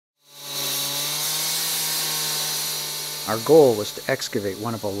Our goal was to excavate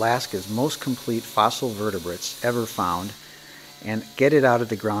one of Alaska's most complete fossil vertebrates ever found and get it out of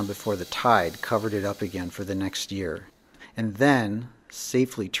the ground before the tide covered it up again for the next year, and then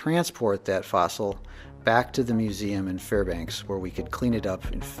safely transport that fossil back to the museum in Fairbanks where we could clean it up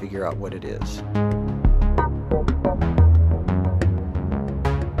and figure out what it is.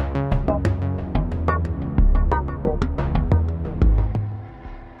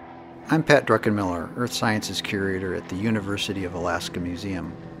 I'm Pat Druckenmiller, Earth Sciences Curator at the University of Alaska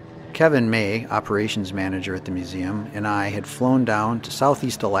Museum. Kevin May, Operations Manager at the museum, and I had flown down to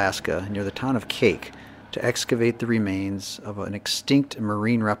southeast Alaska near the town of Cake to excavate the remains of an extinct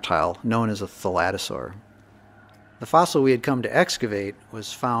marine reptile known as a Thalattosaur. The fossil we had come to excavate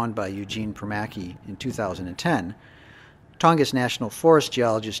was found by Eugene Permacki in 2010. Tongass National Forest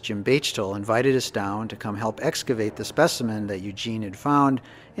geologist Jim Bechtel invited us down to come help excavate the specimen that Eugene had found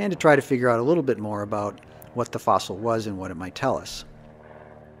and to try to figure out a little bit more about what the fossil was and what it might tell us.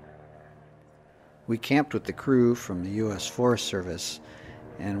 We camped with the crew from the U.S. Forest Service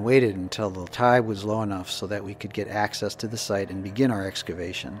and waited until the tide was low enough so that we could get access to the site and begin our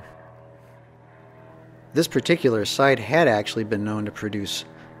excavation. This particular site had actually been known to produce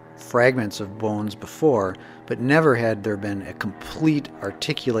fragments of bones before, but never had there been a complete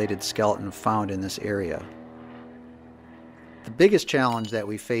articulated skeleton found in this area. The biggest challenge that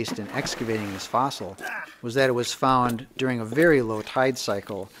we faced in excavating this fossil was that it was found during a very low tide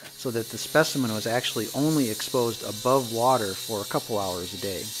cycle, so that the specimen was actually only exposed above water for a couple hours a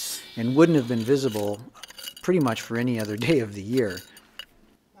day and wouldn't have been visible pretty much for any other day of the year.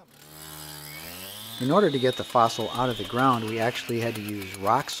 In order to get the fossil out of the ground, we actually had to use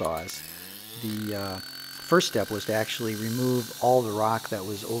rock saws. The first step was to actually remove all the rock that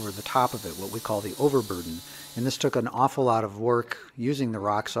was over the top of it, what we call the overburden. And this took an awful lot of work using the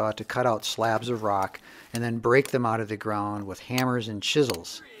rock saw to cut out slabs of rock and then break them out of the ground with hammers and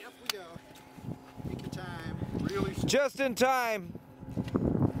chisels. Up we go. Take your time. Really slow. Just in time.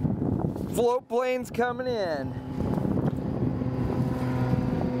 Float planes coming in.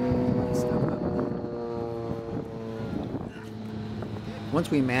 Once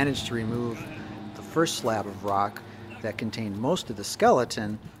we managed to remove the first slab of rock that contained most of the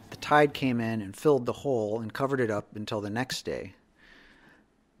skeleton, the tide came in and filled the hole and covered it up until the next day.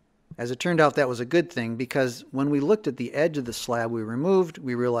 As it turned out, that was a good thing, because when we looked at the edge of the slab we removed,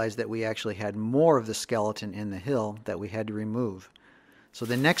 we realized that we actually had more of the skeleton in the hill that we had to remove. So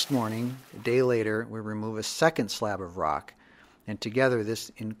the next morning, a day later, we remove a second slab of rock, and together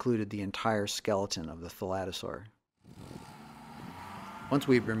this included the entire skeleton of the Thalattosaur. Once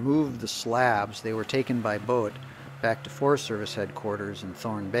we removed the slabs, they were taken by boat back to Forest Service headquarters in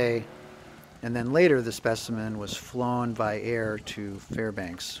Thorn Bay, and then later the specimen was flown by air to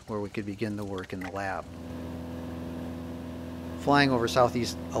Fairbanks, where we could begin the work in the lab. Flying over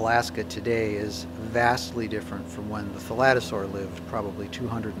southeast Alaska today is vastly different from when the Thalattosaur lived probably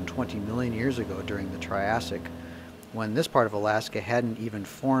 220 million years ago during the Triassic, when this part of Alaska hadn't even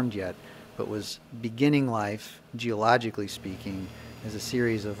formed yet, but was beginning life, geologically speaking, as a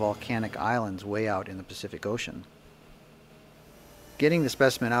series of volcanic islands way out in the Pacific Ocean. Getting the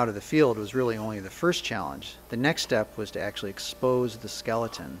specimen out of the field was really only the first challenge. The next step was to actually expose the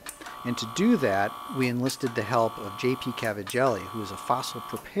skeleton. And to do that, we enlisted the help of J.P. Cavagelli, who is a fossil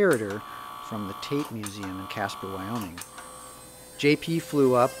preparator from the Tate Museum in Casper, Wyoming. J.P.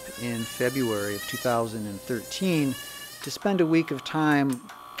 flew up in February of 2013 to spend a week of time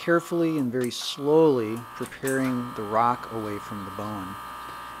carefully and very slowly preparing the rock away from the bone.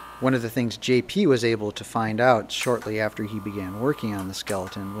 One of the things JP was able to find out shortly after he began working on the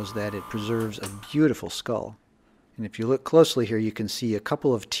skeleton was that it preserves a beautiful skull. And if you look closely here, you can see a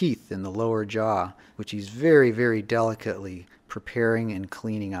couple of teeth in the lower jaw, which he's very, very delicately preparing and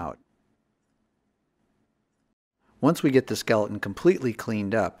cleaning out. Once we get the skeleton completely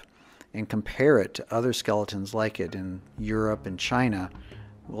cleaned up and compare it to other skeletons like it in Europe and China,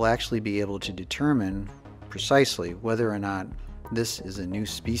 we'll actually be able to determine precisely whether or not this is a new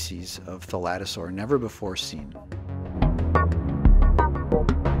species of Thalattosaur never before seen.